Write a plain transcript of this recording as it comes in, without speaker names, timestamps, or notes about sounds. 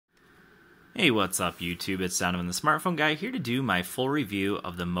Hey, what's up YouTube? It's Donovan the Smartphone Guy here to do my full review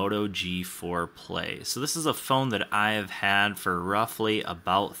of the Moto G4 Play. So this is a phone that I have had for roughly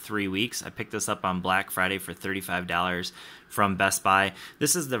about 3 weeks. I picked this up on Black Friday for $35 from Best Buy.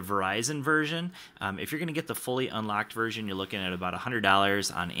 This is the Verizon version. If you're going to get the fully unlocked version, you're looking at about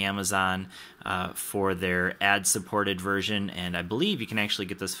 $100 on Amazon for their ad-supported version, and I believe you can actually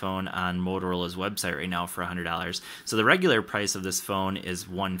get this phone on Motorola's website right now for $100. So the regular price of this phone is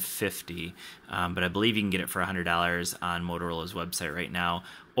 $150, but I believe you can get it for $100 on Motorola's website right now.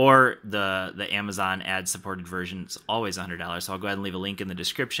 Or the Amazon ad-supported version is always $100, so I'll go ahead and leave a link in the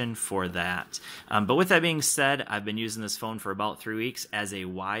description for that. But with that being said, I've been using this phone for about 3 weeks as a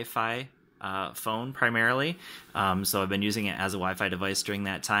Wi-Fi phone primarily. So I've been using it as a Wi-Fi device during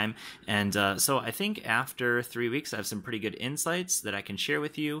that time. And so I think after 3 weeks, I have some pretty good insights that I can share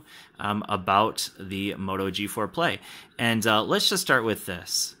with you about the Moto G4 Play. And let's just start with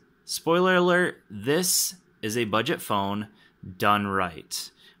this. Spoiler alert, this is a budget phone done right.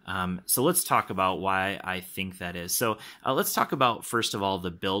 So let's talk about why I think that is. So let's talk about, first of all,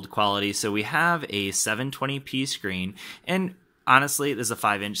 the build quality. So we have a 720p screen, and honestly, this is a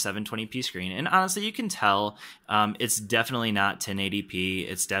 5-inch 720p screen, and honestly, you can tell it's definitely not 1080p.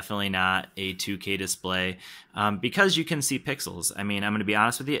 It's definitely not a 2K display because you can see pixels. I mean, I'm going to be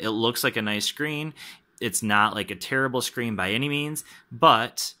honest with you, it looks like a nice screen. It's not like a terrible screen by any means,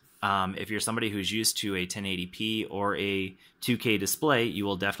 but if you're somebody who's used to a 1080p or a 2K display, you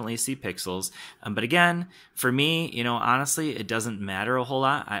will definitely see pixels. But again, for me, you know, honestly, it doesn't matter a whole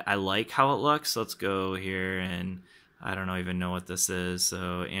lot. I like how it looks. Let's go here, and I don't even know what this is.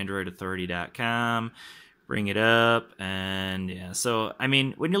 So AndroidAuthority.com, bring it up, and yeah. So I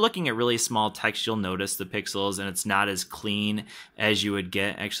mean, when you're looking at really small text, you'll notice the pixels, and it's not as clean as you would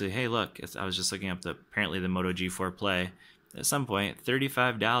get. Actually, hey, look, I was just looking up apparently the Moto G4 Play. At some point,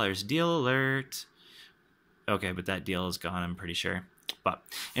 $35, deal alert. Okay, but that deal is gone, I'm pretty sure. But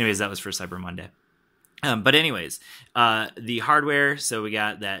anyways, that was for Cyber Monday. But anyways, the hardware, so we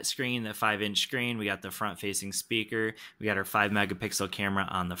got that screen, the 5-inch screen, we got the front-facing speaker, we got our 5-megapixel camera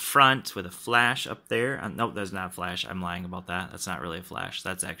on the front with a flash up there. Nope, that's not a flash. I'm lying about that. That's not really a flash.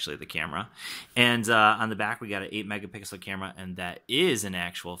 That's actually the camera. And on the back, we got an 8-megapixel camera, and that is an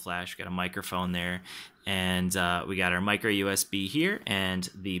actual flash. We got a microphone there, and we got our micro USB here, and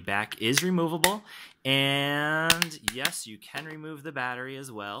the back is removable. And yes, you can remove the battery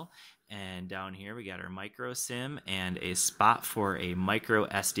as well. And down here we got our micro SIM and a spot for a micro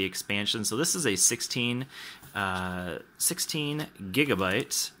SD expansion. So this is a 16 gigabyte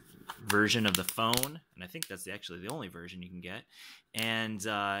version of the phone, and I think that's actually the only version you can get. And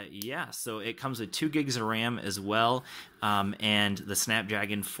yeah, so it comes with 2 gigs of RAM as well, and the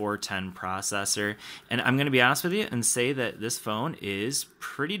Snapdragon 410 processor. And I'm going to be honest with you and say that this phone is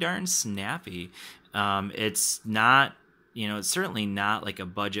pretty darn snappy. It's not, you know, it's certainly not like a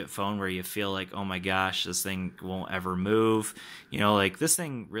budget phone where you feel like, oh my gosh, this thing won't ever move. You know, like this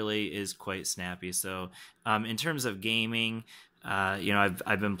thing really is quite snappy. So in terms of gaming, you know,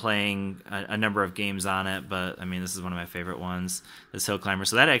 I've been playing a number of games on it, but I mean, this is one of my favorite ones, this Hill Climber.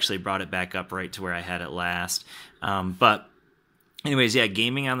 So that actually brought it back up right to where I had it last. But anyways, yeah,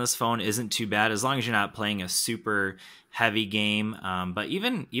 gaming on this phone isn't too bad as long as you're not playing a super heavy game. But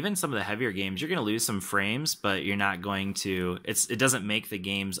even some of the heavier games, you're going to lose some frames, but you're not going to. It doesn't make the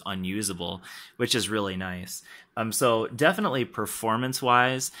games unusable, which is really nice. So definitely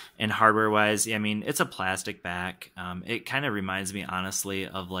performance-wise and hardware-wise, I mean, it's a plastic back. It kind of reminds me, honestly,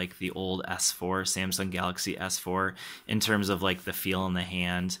 of like the old S4, Samsung Galaxy S4, in terms of like the feel in the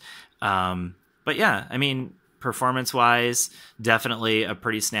hand. But yeah, I mean, performance-wise, definitely a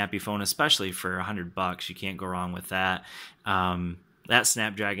pretty snappy phone, especially for $100. You can't go wrong with that. That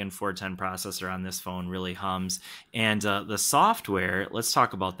Snapdragon 410 processor on this phone really hums. And the software, let's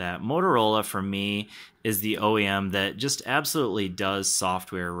talk about that. Motorola, for me, is the OEM that just absolutely does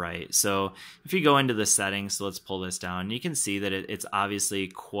software right. So if you go into the settings, so let's pull this down, you can see that it's obviously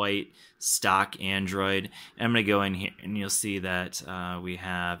quite stock Android. And I'm going to go in here, and you'll see that we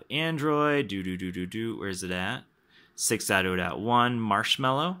have Android, where's it at? 6.0.1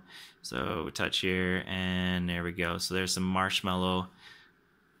 Marshmallow. So touch here, and there we go. So there's some Marshmallow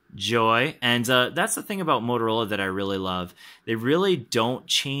Joy. And that's the thing about Motorola that I really love. They really don't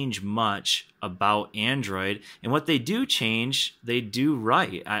change much about Android, and what they do change, they do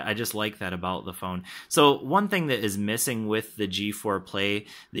right. I just like that about the phone. So one thing that is missing with the G4 Play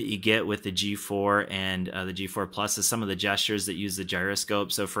that you get with the G4 and the G4 Plus is some of the gestures that use the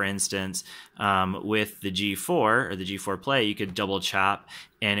gyroscope. So for instance, with the G4 or the G4 Play, you could double chop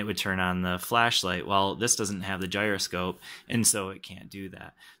and it would turn on the flashlight. Well, this doesn't have the gyroscope, and so it can't do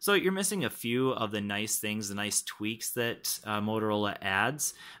that. So you're missing a few of the nice things, the nice tweaks that Motorola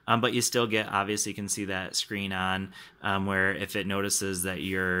adds, but you still get, obviously you can see that screen on, where if it notices that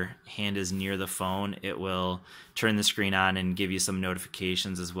your hand is near the phone, it will turn the screen on and give you some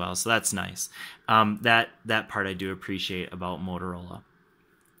notifications as well. So that's nice. That part I do appreciate about Motorola.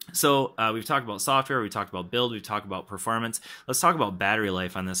 So we've talked about software, we've talked about build, we've talked about performance. Let's talk about battery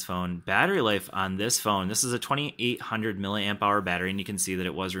life on this phone. Battery life on this phone, this is a 2800 milliamp hour battery, and you can see that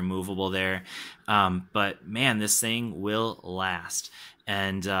it was removable there. But man, this thing will last.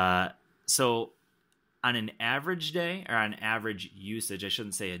 And so on an average day, or on average usage, I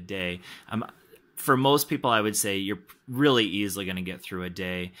shouldn't say a day, for most people, I would say you're really easily going to get through a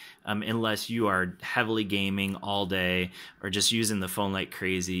day, unless you are heavily gaming all day or just using the phone like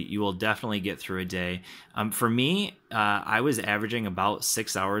crazy. You will definitely get through a day. For me, I was averaging about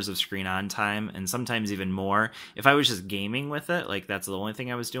 6 hours of screen on time, and sometimes even more. If I was just gaming with it, like that's the only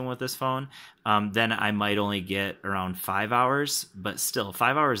thing I was doing with this phone, then I might only get around 5 hours, but still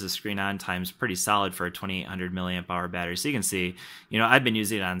 5 hours of screen on time is pretty solid for a 2800 milliamp hour battery. So you can see, you know, I've been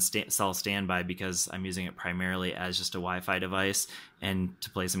using it on cell standby because I'm using it primarily as just a Wi-Fi device and to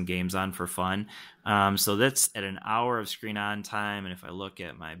play some games on for fun. So that's at an hour of screen on time. And if I look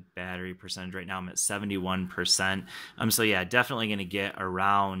at my battery percentage right now, I'm at 71%. So yeah, definitely going to get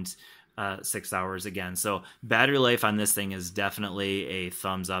around 6 hours again. So battery life on this thing is definitely a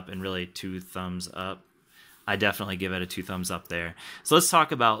thumbs up, and really 2 thumbs up. I definitely give it a 2 thumbs up there. So let's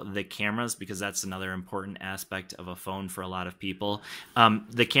talk about the cameras, because that's another important aspect of a phone for a lot of people.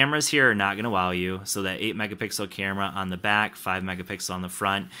 The cameras here are not going to wow you. So that 8 megapixel camera on the back, 5 megapixel on the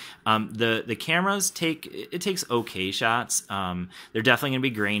front. The cameras takes okay shots. They're definitely going to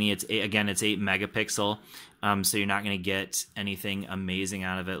be grainy. It's 8 megapixel. So you're not going to get anything amazing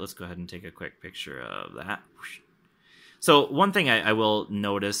out of it. Let's go ahead and take a quick picture of that. So one thing I will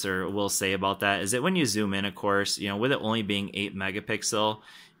notice or will say about that is that when you zoom in, of course, you know, with it only being 8 megapixel,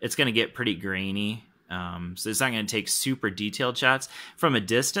 it's going to get pretty grainy. So it's not going to take super detailed shots. From a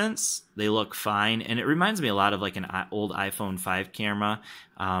distance, they look fine. And it reminds me a lot of like an old iPhone 5 camera.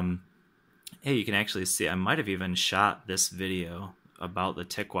 Hey, you can actually see, I might have even shot this video about the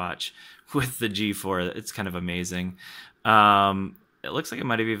TicWatch with the G4. It's kind of amazing. It looks like I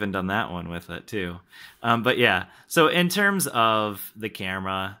might have even done that one with it too. But yeah, so in terms of the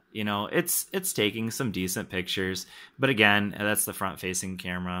camera, you know, it's taking some decent pictures. But again, that's the front-facing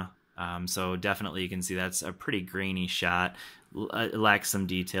camera. So definitely you can see that's a pretty grainy shot. It lacks some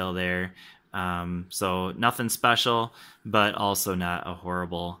detail there. So nothing special, but also not a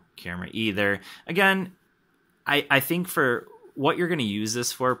horrible camera either. Again, I think for what you're going to use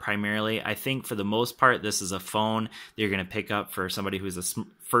this for primarily, I think for the most part, this is a phone that you're going to pick up for somebody who's a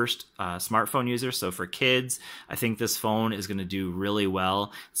first smartphone user. So for kids, I think this phone is going to do really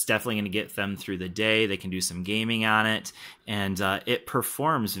well. It's definitely going to get them through the day. They can do some gaming on it, and it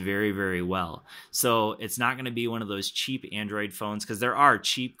performs very, very well. So it's not going to be one of those cheap Android phones, because there are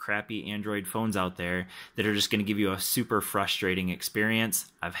cheap, crappy Android phones out there that are just going to give you a super frustrating experience.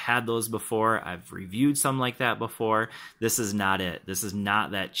 I've had those before. I've reviewed some like that before. This is not it. This is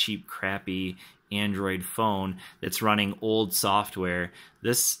not that cheap, crappy Android phone that's running old software.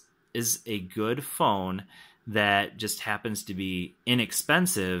 This is a good phone that just happens to be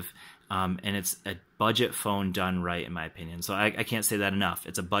inexpensive, and it's a budget phone done right, in my opinion. So I can't say that enough.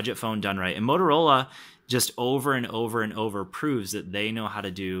 It's a budget phone done right. And Motorola just over and over and over proves that they know how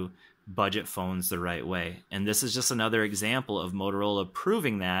to do budget phones the right way. And this is just another example of Motorola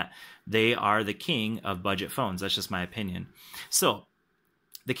proving that they are the king of budget phones. That's just my opinion. So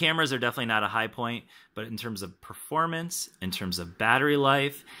the cameras are definitely not a high point, but in terms of performance, in terms of battery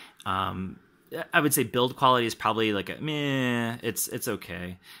life, I would say build quality is probably like a meh. It's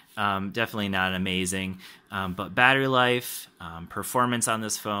okay. Definitely not amazing. But battery life, performance on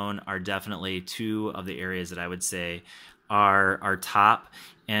this phone are definitely two of the areas that I would say are top.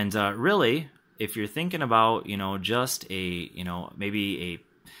 And really, if you're thinking about, you know, just a, you know, maybe a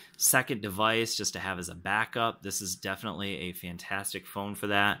second device just to have as a backup, this is definitely a fantastic phone for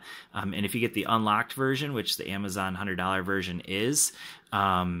that. And if you get the unlocked version, which the Amazon $100 version is,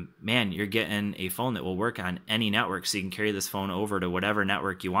 man, you're getting a phone that will work on any network. So you can carry this phone over to whatever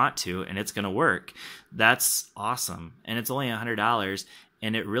network you want to, and it's going to work. That's awesome. And it's only $100.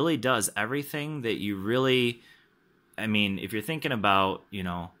 and it really does everything that you really, I mean, if you're thinking about, you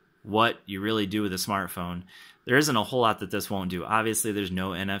know, what you really do with a smartphone, there isn't a whole lot that this won't do. Obviously, there's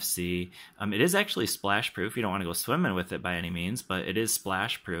no NFC. It is actually splash proof. You don't want to go swimming with it by any means, but it is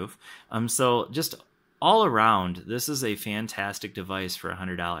splash proof. So just all around, this is a fantastic device for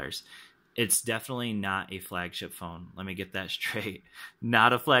 $100. It's definitely not a flagship phone. Let me get that straight.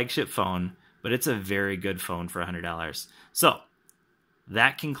 Not a flagship phone, but it's a very good phone for $100. So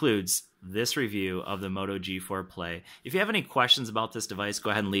that concludes this review of the Moto G4 Play. If you have any questions about this device, go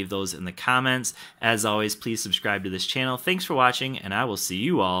ahead and leave those in the comments. As always, please subscribe to this channel. Thanks for watching, and I will see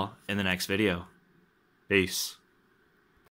you all in the next video. Peace.